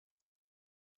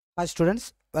Hi students,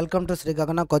 welcome to Sree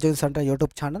Gagana Coaching Center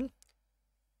YouTube channel.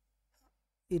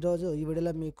 ఈరోజు ఈ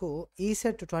వీడియోలో మీకు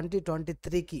ECET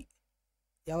 2023కి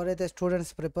ఎవరైతే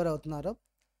స్టూడెంట్స్ ప్రిపేర్ అవుతున్నారో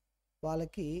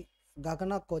వాళ్ళకి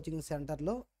గగన కోచింగ్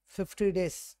సెంటర్లో 50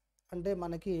 డేస్ అంటే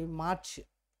మనకి మార్చ్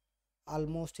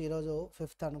ఆల్మోస్ట్ ఈరోజు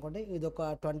 5th అనుకోండి, ఇది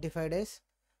ఒక 25 డేస్,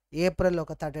 ఏప్రిల్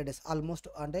ఒక 30 డేస్, ఆల్మోస్ట్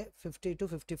అంటే 50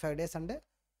 to 55 డేస్, అంటే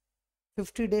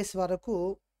 50 డేస్ వరకు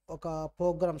ఒక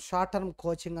ప్రోగ్రామ్, షార్ట్ టర్మ్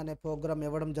కోచింగ్ అనే ప్రోగ్రామ్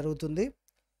ఇవ్వడం జరుగుతుంది.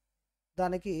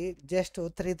 దానికి జస్ట్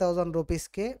 3000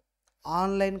 రూపీస్కే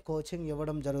ఆన్లైన్ కోచింగ్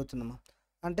ఇవ్వడం జరుగుతుందమ్మా.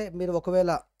 అంటే మీరు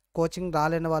ఒకవేళ కోచింగ్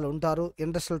రాలేని వాళ్ళు ఉంటారు,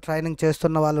 ఇండస్ట్రియల్ ట్రైనింగ్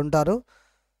చేస్తున్న వాళ్ళు ఉంటారు,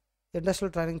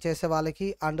 ఇండస్ట్రియల్ ట్రైనింగ్ చేసే వాళ్ళకి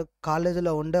అండ్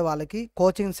కాలేజీలో ఉండే వాళ్ళకి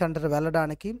కోచింగ్ సెంటర్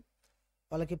వెళ్ళడానికి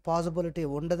వాళ్ళకి పాసిబిలిటీ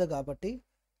ఉండదు. కాబట్టి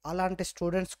అలాంటి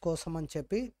స్టూడెంట్స్ కోసం అని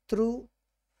చెప్పి త్రూ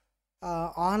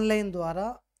ఆన్లైన్ ద్వారా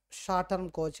short term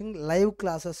coaching live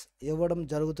classes ఇవ్వడం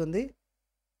జరుగుతుంది.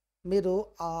 మీరు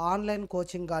ఆ ఆన్లైన్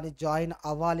కోచింగ్ కానీ జాయిన్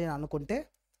అవ్వాలి అని అనుకుంటే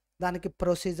దానికి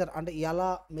ప్రొసీజర్, అంటే ఎలా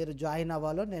మీరు జాయిన్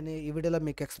అవ్వాలో నేను ఈ వీడియోలో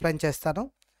మీకు ఎక్స్ప్లెయిన్ చేస్తాను.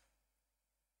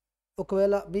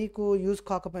 ఒకవేళ మీకు యూజ్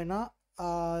కాకపోయినా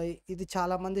ఇది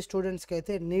చాలామంది స్టూడెంట్స్కి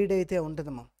అయితే నీడ్ అయితే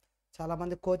ఉంటుందమ్మా.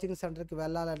 చాలామంది కోచింగ్ సెంటర్కి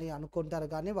వెళ్ళాలని అనుకుంటారు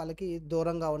కానీ వాళ్ళకి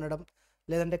దూరంగా ఉండడం,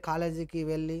 లేదంటే కాలేజీకి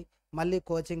వెళ్ళి మళ్ళీ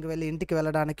కోచింగ్కి వెళ్ళి ఇంటికి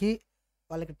వెళ్ళడానికి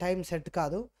వాళ్ళకి టైం సెట్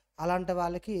కాదు. అలాంటి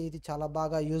వాళ్ళకి ఇది చాలా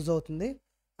బాగా యూజ్ అవుతుంది.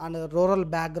 అండ్ రూరల్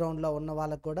బ్యాక్గ్రౌండ్లో ఉన్న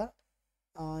వాళ్ళకు కూడా,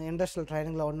 ఇండస్ట్రియల్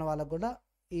ట్రైనింగ్లో ఉన్న వాళ్ళకు కూడా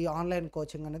ఈ ఆన్లైన్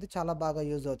కోచింగ్ అనేది చాలా బాగా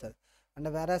యూజ్ అవుతుంది. అండ్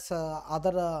వేరస్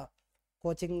అదర్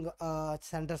కోచింగ్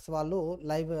సెంటర్స్ వాళ్ళు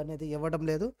లైవ్ అనేది ఇవ్వడం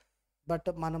లేదు, బట్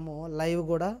మనము లైవ్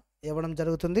కూడా ఇవ్వడం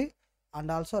జరుగుతుంది.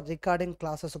 అండ్ ఆల్సో రికార్డింగ్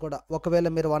క్లాసెస్ కూడా, ఒకవేళ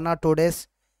మీరు 1 or 2 డేస్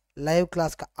లైవ్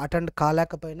క్లాస్కి అటెండ్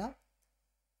కాలేకపోయినా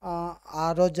ఆ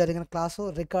రోజు జరిగిన క్లాసు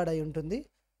రికార్డ్ అయి ఉంటుంది.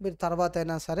 మీరు తర్వాత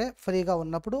అయినా సరే ఫ్రీగా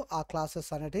ఉన్నప్పుడు ఆ క్లాసెస్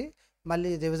అనేటివి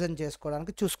మళ్ళీ రివిజన్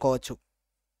చేసుకోవడానికి చూసుకోవచ్చు.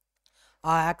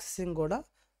 ఆ యాక్సెసింగ్ కూడా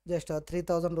జస్ట్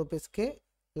 3000 రూపీస్కే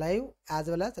live as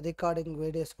well as recording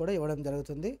videos కూడా ఇవ్వడం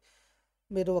జరుగుతుంది.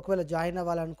 మీరు ఒకవేళ జాయిన్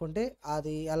అవ్వాలనుకుంటే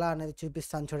అది ఎలా అనేది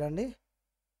చూపిస్తాను చూడండి.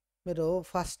 మీరు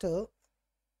ఫస్ట్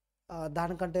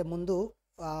దానికంటే ముందు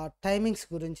టైమింగ్స్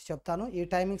గురించి చెప్తాను. ఈ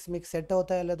టైమింగ్స్ మీకు సెట్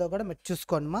అవుతాయో లేదో కూడా మీరు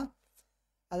చూసుకోండి మా.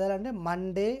 అదేంటే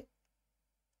మండే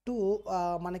టు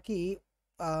మనకి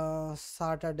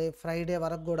సాటర్డే, ఫ్రైడే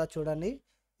వరకు కూడా చూడండి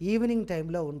ఈవినింగ్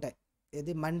టైంలో ఉంటాయి.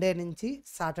 ఇది మండే నుంచి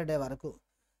సాటర్డే వరకు.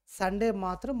 సండే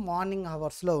మాత్రం మార్నింగ్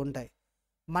అవర్స్లో ఉంటాయి.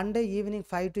 Monday evening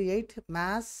 5 to 8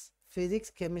 maths,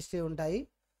 physics, chemistry ఉంటాయి.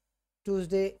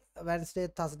 ట్యూస్డే, వెన్స్డే,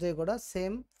 థర్స్డే కూడా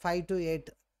same 5 to 8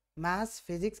 maths,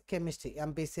 physics, chemistry,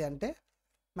 MPC అంటే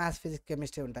మ్యాథ్స్, ఫిజిక్స్,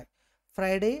 కెమిస్ట్రీ ఉంటాయి.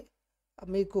 ఫ్రైడే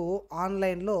మీకు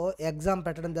ఆన్లైన్లో ఎగ్జామ్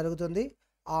పెట్టడం జరుగుతుంది.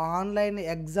 ఆ ఆన్లైన్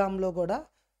ఎగ్జామ్లో కూడా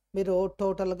మీరు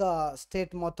టోటల్గా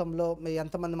స్టేట్ మొత్తంలో మీరు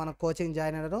ఎంతమంది మన కోచింగ్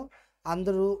జాయిన్ అయ్యారో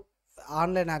అందరూ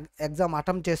ఆన్లైన్ ఎగ్జామ్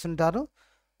అటెంప్ట్ చేస్తుంటారు.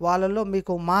 వాళ్ళల్లో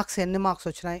మీకు మార్క్స్ ఎన్ని మార్క్స్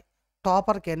వచ్చినాయి,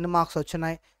 టాపర్కి ఎన్ని మార్క్స్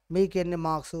వచ్చినాయి, మీకు ఎన్ని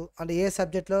మార్క్స్, అంటే ఏ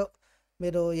సబ్జెక్ట్లో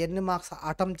మీరు ఎన్ని మార్క్స్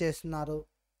అటెంప్ట్ చేస్తున్నారు,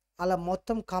 అలా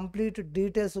మొత్తం కంప్లీట్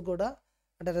డీటెయిల్స్ కూడా,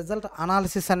 అంటే రిజల్ట్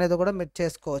అనాలిసిస్ అనేది కూడా మీరు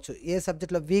చేసుకోవచ్చు. ఏ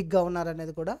సబ్జెక్ట్లో వీక్గా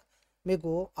ఉన్నారనేది కూడా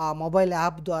మీకు ఆ మొబైల్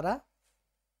యాప్ ద్వారా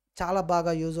చాలా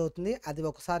బాగా యూజ్ అవుతుంది. అది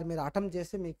ఒకసారి మీరు అటెంప్ట్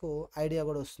చేస్తే మీకు ఐడియా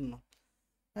కూడా వస్తుంది.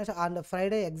 నెక్స్ట్ అండ్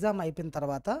ఫ్రైడే ఎగ్జామ్ అయిపోయిన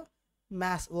తర్వాత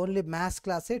మ్యాథ్స్, ఓన్లీ మ్యాథ్స్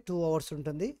క్లాసే 2 hours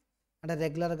ఉంటుంది. అంటే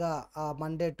రెగ్యులర్గా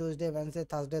మండే, ట్యూస్డే, వెన్స్డే,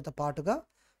 థర్స్డేతో పాటుగా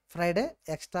ఫ్రైడే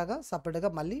ఎక్స్ట్రాగా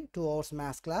సపరేట్గా మళ్ళీ 2 hours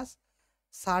maths class.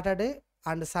 Saturday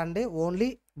and Sunday only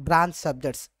branch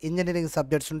subjects, engineering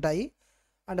subjects ఉంటాయి.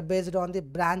 And based on the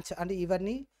branch, అంటే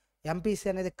ఇవన్నీ ఎంపీసీ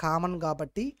అనేది కామన్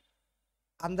కాబట్టి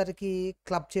అందరికీ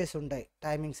క్లబ్ చేసి ఉంటాయి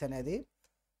టైమింగ్స్ అనేది.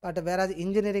 బట్ వేరే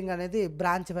ఇంజనీరింగ్ అనేది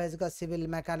బ్రాంచ్ వైజ్గా civil,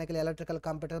 mechanical, electrical,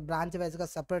 computer branch వైజ్గా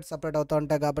సపరేట్ అవుతూ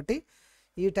ఉంటాయి. కాబట్టి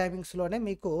ఈ టైమింగ్స్లోనే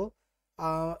మీకు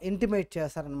ఇంటిమేట్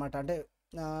చేస్తారనమాట. అంటే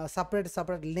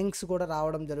సపరేట్ లింక్స్ కూడా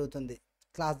రావడం జరుగుతుంది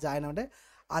క్లాస్ జాయిన్ అంటే.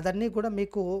 అదన్నీ కూడా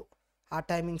మీకు ఆ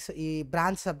టైమింగ్స్, ఈ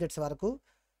బ్రాంచ్ సబ్జెక్ట్స్ వరకు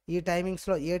ఈ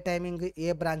టైమింగ్స్లో ఏ టైమింగ్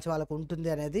ఏ బ్రాంచ్ వాళ్ళకు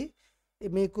ఉంటుంది అనేది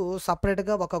మీకు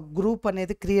సపరేట్గా ఒక గ్రూప్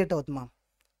అనేది క్రియేట్ అవుతుంది.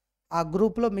 ఆ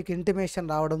గ్రూప్లో మీకు ఇంటిమేషన్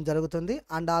రావడం జరుగుతుంది.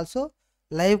 అండ్ ఆల్సో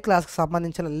లైవ్ క్లాస్కి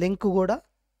సంబంధించిన లింక్ కూడా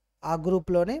ఆ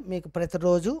గ్రూప్లోనే మీకు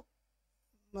ప్రతిరోజు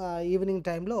ఈవినింగ్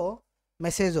టైంలో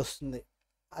మెసేజ్ వస్తుంది.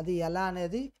 అది ఎలా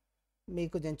అనేది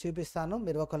మీకు నేను చూపిస్తాను.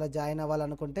 మీరు ఒకవేళ జాయిన్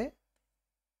అవ్వాలనుకుంటే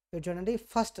చూడండి.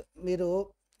 ఫస్ట్ మీరు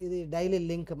ఇది డైలీ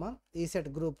లింక్ మా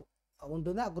ఈసెట్ గ్రూప్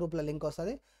ఉంటుంది, ఆ గ్రూప్లో లింక్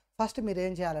వస్తుంది. ఫస్ట్ మీరు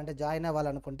ఏం చేయాలంటే జాయిన్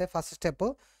అవ్వాలనుకుంటే ఫస్ట్ స్టెప్,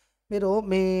 మీరు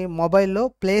మీ మొబైల్లో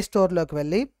ప్లే స్టోర్లోకి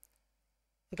వెళ్ళి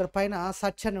ఇక్కడ పైన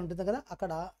సెర్చ్ అని ఉంటుంది కదా,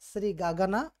 అక్కడ శ్రీ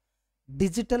గగన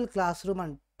డిజిటల్ క్లాస్ రూమ్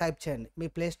అని టైప్ చేయండి. మీ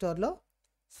ప్లే స్టోర్లో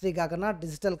శ్రీ గగన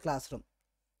డిజిటల్ క్లాస్ రూమ్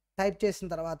టైప్ చేసిన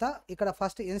తర్వాత ఇక్కడ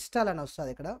ఫస్ట్ ఇన్స్టాల్ అని వస్తుంది.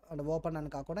 ఇక్కడ అంటే ఓపెన్ అని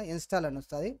కాకుండా ఇన్స్టాల్ అని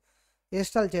వస్తుంది.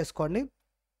 ఇన్స్టాల్ చేసుకోండి.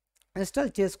 ఇన్స్టాల్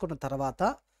చేసుకున్న తర్వాత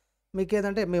మీకు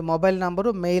ఏంటంటే మీ మొబైల్ నంబరు,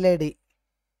 మెయిల్ ఐడి,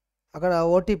 అక్కడ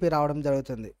ఓటీపీ రావడం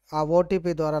జరుగుతుంది. ఆ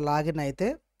ఓటీపీ ద్వారా లాగిన్ అయితే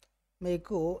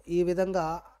మీకు ఈ విధంగా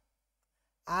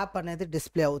యాప్ అనేది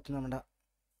డిస్ప్లే అవుతుంది అన్నమాట.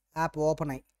 యాప్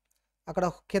ఓపెన్ అయ్యి అక్కడ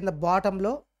కింద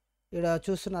బాటంలో ఇక్కడ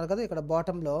చూస్తున్నారు కదా, ఇక్కడ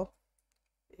బాటంలో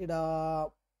ఇక్కడ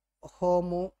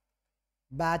home,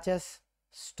 batches,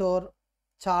 store,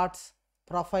 charts,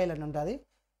 profile అని ఉంటుంది.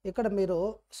 ఇక్కడ మీరు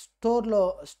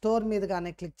స్టోర్ మీద కానీ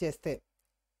క్లిక్ చేస్తే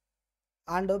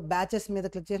అండ్ బ్యాచెస్ మీద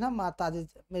క్లిక్ చేసినా అది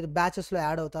మీరు బ్యాచెస్లో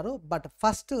యాడ్ అవుతారు. బట్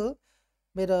ఫస్ట్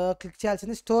మీరు క్లిక్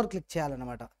చేయాల్సింది స్టోర్ క్లిక్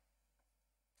చేయాలన్నమాట.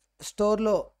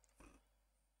 స్టోర్లో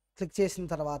క్లిక్ చేసిన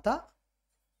తర్వాత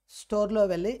స్టోర్లో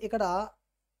వెళ్ళి ఇక్కడ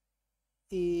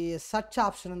ఈ సెర్చ్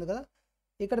ఆప్షన్ ఉంది కదా,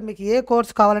 ఇక్కడ మీకు ఏ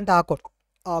కోర్స్ కావాలంటే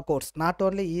ఆ కోర్స్ నాట్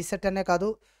ఓన్లీ ఈసెట్ అనే కాదు,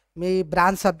 మీ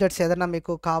బ్రాంచ్ సబ్జెక్ట్స్ ఏదైనా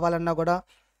మీకు కావాలన్నా కూడా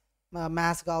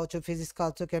మ్యాథ్స్ కావచ్చు, ఫిజిక్స్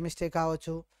కావచ్చు, కెమిస్ట్రీ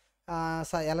కావచ్చు,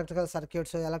 electrical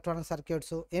circuits, electronic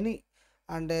circuits, any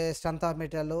and strength of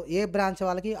material, A branch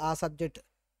వాళ్ళకి ఆ సబ్జెక్ట్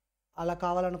అలా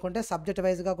కావాలనుకుంటే సబ్జెక్ట్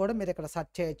వైజ్గా కూడా మీరు ఇక్కడ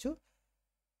సెర్చ్ చేయొచ్చు.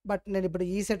 బట్ నేను ఇప్పుడు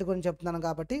ఈసెట్ గురించి చెప్తున్నాను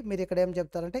కాబట్టి మీరు ఇక్కడ ఏం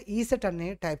చెప్తారంటే ఈసెట్ అని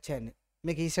టైప్ చేయండి,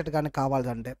 మీకు ఈసెట్ కానీ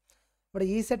కావాలంటే. ఇప్పుడు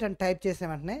ఈసెట్ అని టైప్ చేసిన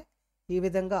వెంటనే ఈ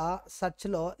విధంగా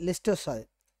సెర్చ్లో లిస్ట్ వస్తుంది.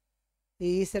 ఈ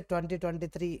ECET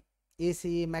 2023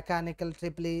 ECE, mechanical,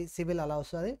 triple civil అలా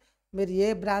వస్తుంది. మీరు ఏ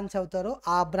బ్రాంచ్ అవుతారో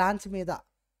ఆ బ్రాంచ్ మీద,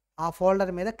 ఆ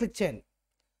ఫోల్డర్ మీద క్లిక్ చేయండి.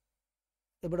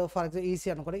 ఇప్పుడు ఫర్ ఎగ్జాంపుల్ ఈసీ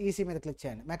అనుకోండి, ఈసీ మీద క్లిక్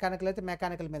చేయండి. మెకానికల్ అయితే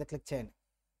మెకానికల్ మీద క్లిక్ చేయండి.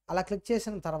 అలా క్లిక్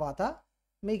చేసిన తర్వాత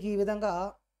మీకు ఈ విధంగా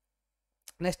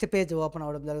నెక్స్ట్ పేజ్ ఓపెన్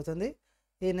అవ్వడం జరుగుతుంది.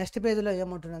 ఈ నెక్స్ట్ పేజ్లో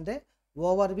ఏముంటుందంటే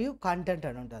ఓవర్వ్యూ కంటెంట్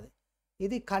అని ఉంటుంది.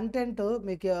 ఇది కంటెంట్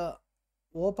మీకు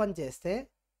ఓపెన్ చేస్తే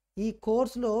ఈ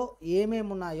కోర్సులో ఏమేమి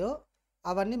ఉన్నాయో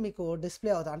అవన్నీ మీకు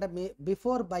డిస్ప్లే అవుతాయి. అంటే మీ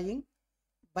బిఫోర్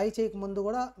బై చేయకముందు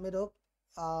కూడా మీరు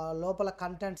లోపల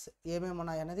కంటెంట్స్ ఏమేమి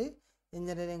ఉన్నాయి అనేది,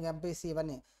 ఇంజనీరింగ్, ఎంపీసీ,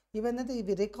 ఇవన్నీ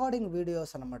ఇవి రికార్డింగ్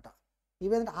వీడియోస్ అనమాట.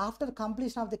 ఇవేంటంటే after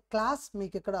completion of the class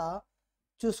మీకు ఇక్కడ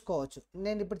చూసుకోవచ్చు.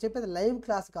 నేను ఇప్పుడు చెప్పేది లైవ్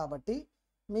క్లాస్ కాబట్టి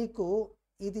మీకు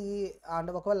ఇది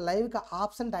అంటే ఒకవేళ లైవ్కి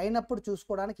ఆబ్సెంట్ అయినప్పుడు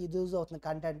చూసుకోవడానికి ఇది యూజ్ అవుతుంది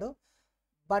కంటెంట్.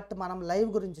 బట్ మనం లైవ్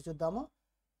గురించి చూద్దాము.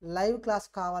 లైవ్ క్లాస్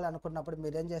కావాలనుకున్నప్పుడు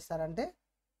మీరు ఏం చేస్తారంటే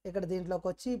ఇక్కడ దీంట్లోకి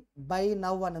వచ్చి బై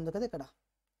నవ్ అని ఉంది కదా, ఇక్కడ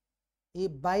ఈ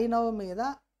బై నవ్ మీద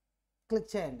క్లిక్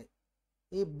చేయండి.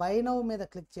 ఈ బై నవ్ మీద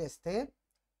క్లిక్ చేస్తే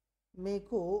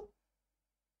మీకు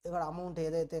ఇక్కడ అమౌంట్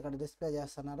ఏదైతే ఇక్కడ డిస్ప్లే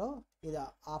చేస్తున్నారో ఇది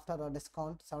ఆఫ్టర్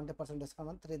డిస్కౌంట్ 70%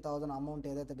 డిస్కౌంట్ 3000 అమౌంట్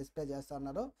ఏదైతే డిస్ప్లే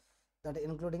చేస్తున్నారో దట్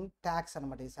ఇన్క్లూడింగ్ ట్యాక్స్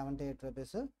అనమాట, ఈ 78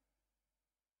 రూపీస్.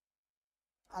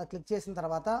 అది క్లిక్ చేసిన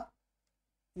తర్వాత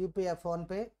UPI,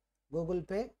 PhonePe, Google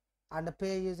pay and pay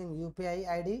using UPI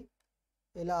ID,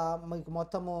 ఇలా మీకు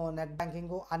మొత్తము నెట్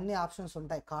బ్యాంకింగ్ అన్ని ఆప్షన్స్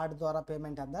ఉంటాయి. కార్డు ద్వారా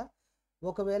పేమెంట్ అంతా.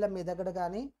 ఒకవేళ మీ దగ్గర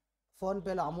కానీ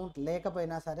ఫోన్పేలో అమౌంట్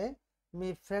లేకపోయినా సరే మీ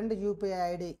ఫ్రెండ్ యూపీఐ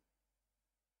ఐడి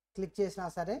క్లిక్ చేసినా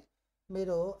సరే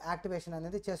మీరు యాక్టివేషన్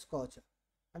అనేది చేసుకోవచ్చు.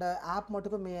 అంటే యాప్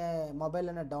మటుకు మీ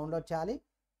మొబైల్లోనే డౌన్లోడ్ చేయాలి.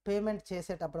 పేమెంట్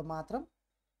చేసేటప్పుడు మాత్రం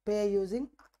పే యూజింగ్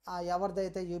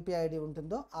ఎవరిదైతే యూపీఐ ఐడి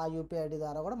ఉంటుందో ఆ యూపీఐ ఐడి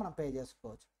ద్వారా కూడా మనం పే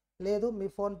చేసుకోవచ్చు. లేదు మీ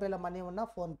ఫోన్పేలో మనీ ఉన్నా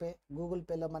ఫోన్పే, గూగుల్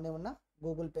పేలో మనీ ఉన్నా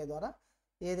గూగుల్ పే ద్వారా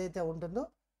ఏదైతే ఉంటుందో,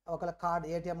 ఒకవేళ కార్డ్,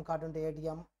 ఏటీఎం కార్డు ఉంటే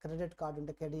ఏటీఎం, క్రెడిట్ కార్డు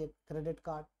ఉంటే క్రెడిట్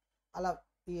కార్డ్, అలా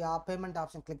ఈ పేమెంట్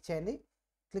ఆప్షన్ క్లిక్ చేయండి.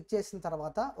 క్లిక్ చేసిన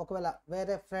తర్వాత ఒకవేళ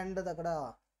వేరే ఫ్రెండ్ దగ్గర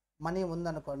మనీ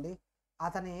ఉందనుకోండి,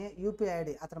 అతని యూపీఐ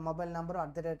ఐడి, అతని మొబైల్ నెంబరు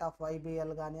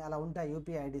 @YBL కానీ అలా ఉంటాయి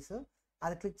యూపీఐ ఐడీస్.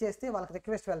 అది క్లిక్ చేస్తే వాళ్ళకి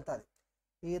రిక్వెస్ట్ వెళ్తుంది,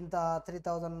 ఇంత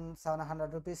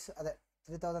 3700 రూపీస్, అదే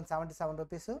 3077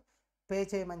 రూపీస్ పే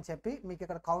చేయమని చెప్పి మీకు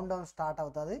ఇక్కడ కౌంట్ డౌన్ స్టార్ట్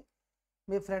అవుతుంది.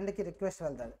 మీ ఫ్రెండ్కి రిక్వెస్ట్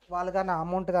వెళ్తుంది. వాళ్ళు కానీ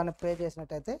అమౌంట్ కానీ పే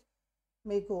చేసినట్టయితే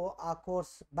మీకు ఆ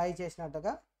కోర్స్ బై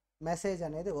చేసినట్టుగా మెసేజ్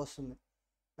అనేది వస్తుంది.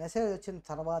 మెసేజ్ వచ్చిన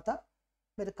తర్వాత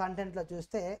మీరు కంటెంట్లో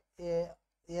చూస్తే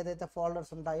ఏదైతే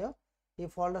ఫోల్డర్స్ ఉంటాయో ఈ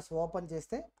ఫోల్డర్స్ ఓపెన్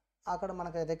చేస్తే అక్కడ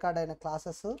మనకి రికార్డ్ అయిన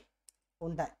క్లాసెస్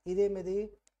ఉంటాయి.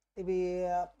 ఇవి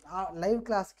లైవ్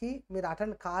క్లాస్కి మీరు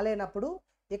అటెండ్ కాలేనప్పుడు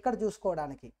ఇక్కడ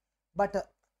చూసుకోవడానికి. బట్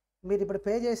మీరు ఇప్పుడు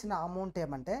పే చేసిన అమౌంట్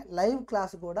ఏమంటే లైవ్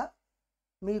క్లాస్ కూడా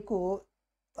మీకు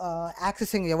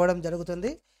యాక్సెసింగ్ ఇవ్వడం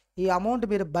జరుగుతుంది. ఈ అమౌంట్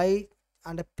మీరు బై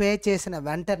అంటే పే చేసిన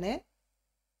వెంటనే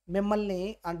మిమ్మల్ని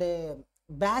అంటే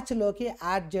బ్యాచ్లోకి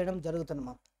యాడ్ చేయడం జరుగుతుంది.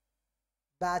 మా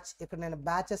బ్యాచ్, ఇక్కడ నేను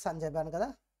బ్యాచెస్ అని చెప్పాను కదా,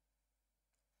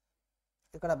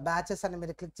 ఇక్కడ బ్యాచెస్ అని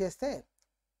మీరు క్లిక్ చేస్తే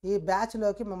ఈ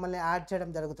బ్యాచ్లోకి మిమ్మల్ని యాడ్ చేయడం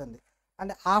జరుగుతుంది.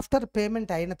 అండ్ ఆఫ్టర్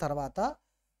పేమెంట్ అయిన తర్వాత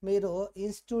మీరు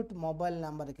ఇన్స్టిట్యూట్ మొబైల్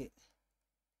నెంబర్కి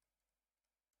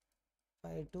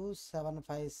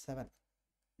 52757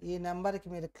 ఈ నెంబర్కి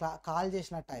మీరు కాల్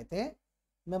చేసినట్టయితే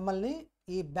మిమ్మల్ని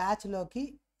ఈ బ్యాచ్లోకి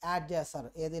యాడ్ చేస్తారు.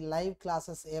 ఏది లైవ్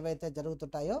క్లాసెస్ ఏవైతే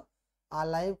జరుగుతుంటాయో ఆ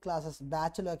లైవ్ క్లాసెస్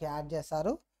బ్యాచ్లోకి యాడ్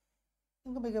చేస్తారు.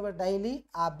 ఇంకా మీకు డైలీ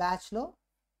ఆ బ్యాచ్లో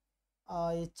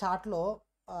ఈ చాట్లో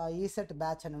ఈసెట్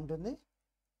బ్యాచ్ అని ఉంటుంది.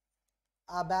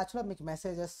 ఆ బ్యాచ్లో మీకు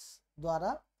మెసేజెస్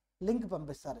ద్వారా లింక్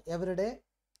పంపిస్తారు. ఎవ్రీడే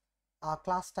ఆ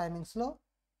క్లాస్ టైమింగ్స్లో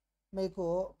మీకు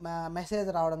మెసేజ్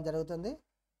రావడం జరుగుతుంది.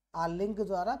 ఆ లింక్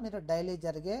ద్వారా మీరు డైలీ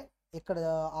జరిగే ఇక్కడ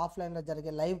ఆఫ్లైన్లో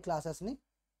జరిగే లైవ్ క్లాసెస్ని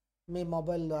మీ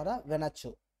మొబైల్ ద్వారా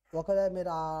వినొచ్చు. ఒకవేళ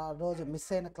మీరు ఆ రోజు మిస్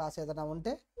అయిన క్లాస్ ఏదైనా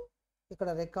ఉంటే ఇక్కడ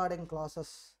రికార్డింగ్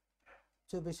క్లాసెస్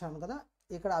చూపించాను కదా,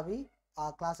 ఇక్కడ అవి ఆ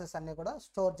క్లాసెస్ అన్నీ కూడా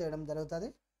స్టోర్ చేయడం జరుగుతుంది.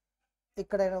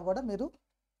 ఇక్కడైనా కూడా మీరు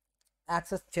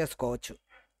యాక్సెస్ చేసుకోవచ్చు.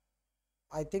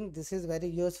 I think this is very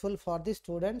useful for the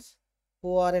students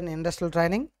who are in industrial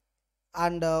training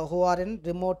and who are in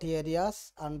remote areas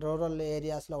and rural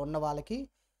areas లో ఉన్న వాళ్ళకి,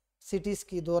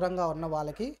 సిటీస్కి దూరంగా ఉన్న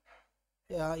వాళ్ళకి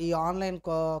ఈ ఆన్లైన్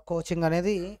కోచింగ్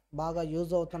అనేది బాగా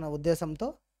యూజ్ అవుతున్న ఉద్దేశంతో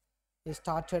ఇది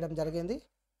స్టార్ట్ చేయడం జరిగింది.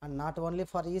 And not only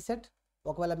for ECET,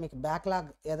 ఒకవేళ మీకు బ్యాక్లాగ్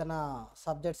ఏదైనా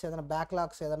సబ్జెక్ట్స్ ఏదైనా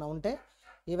బ్యాక్లాగ్స్ ఏదైనా ఉంటే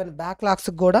ఈవెన్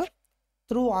బ్యాక్లాగ్స్కి కూడా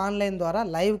త్రూ ఆన్లైన్ ద్వారా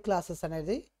లైవ్ క్లాసెస్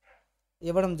అనేది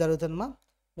ఇవ్వడం జరుగుతుందమ్మా.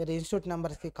 మీరు ఇన్స్టిట్యూట్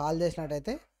నెంబర్స్కి కాల్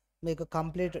చేసినట్టయితే మీకు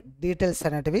కంప్లీట్ డీటెయిల్స్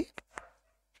అనేటివి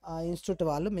ఇన్స్టిట్యూట్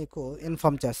వాళ్ళు మీకు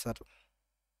ఇన్ఫామ్ చేస్తారు.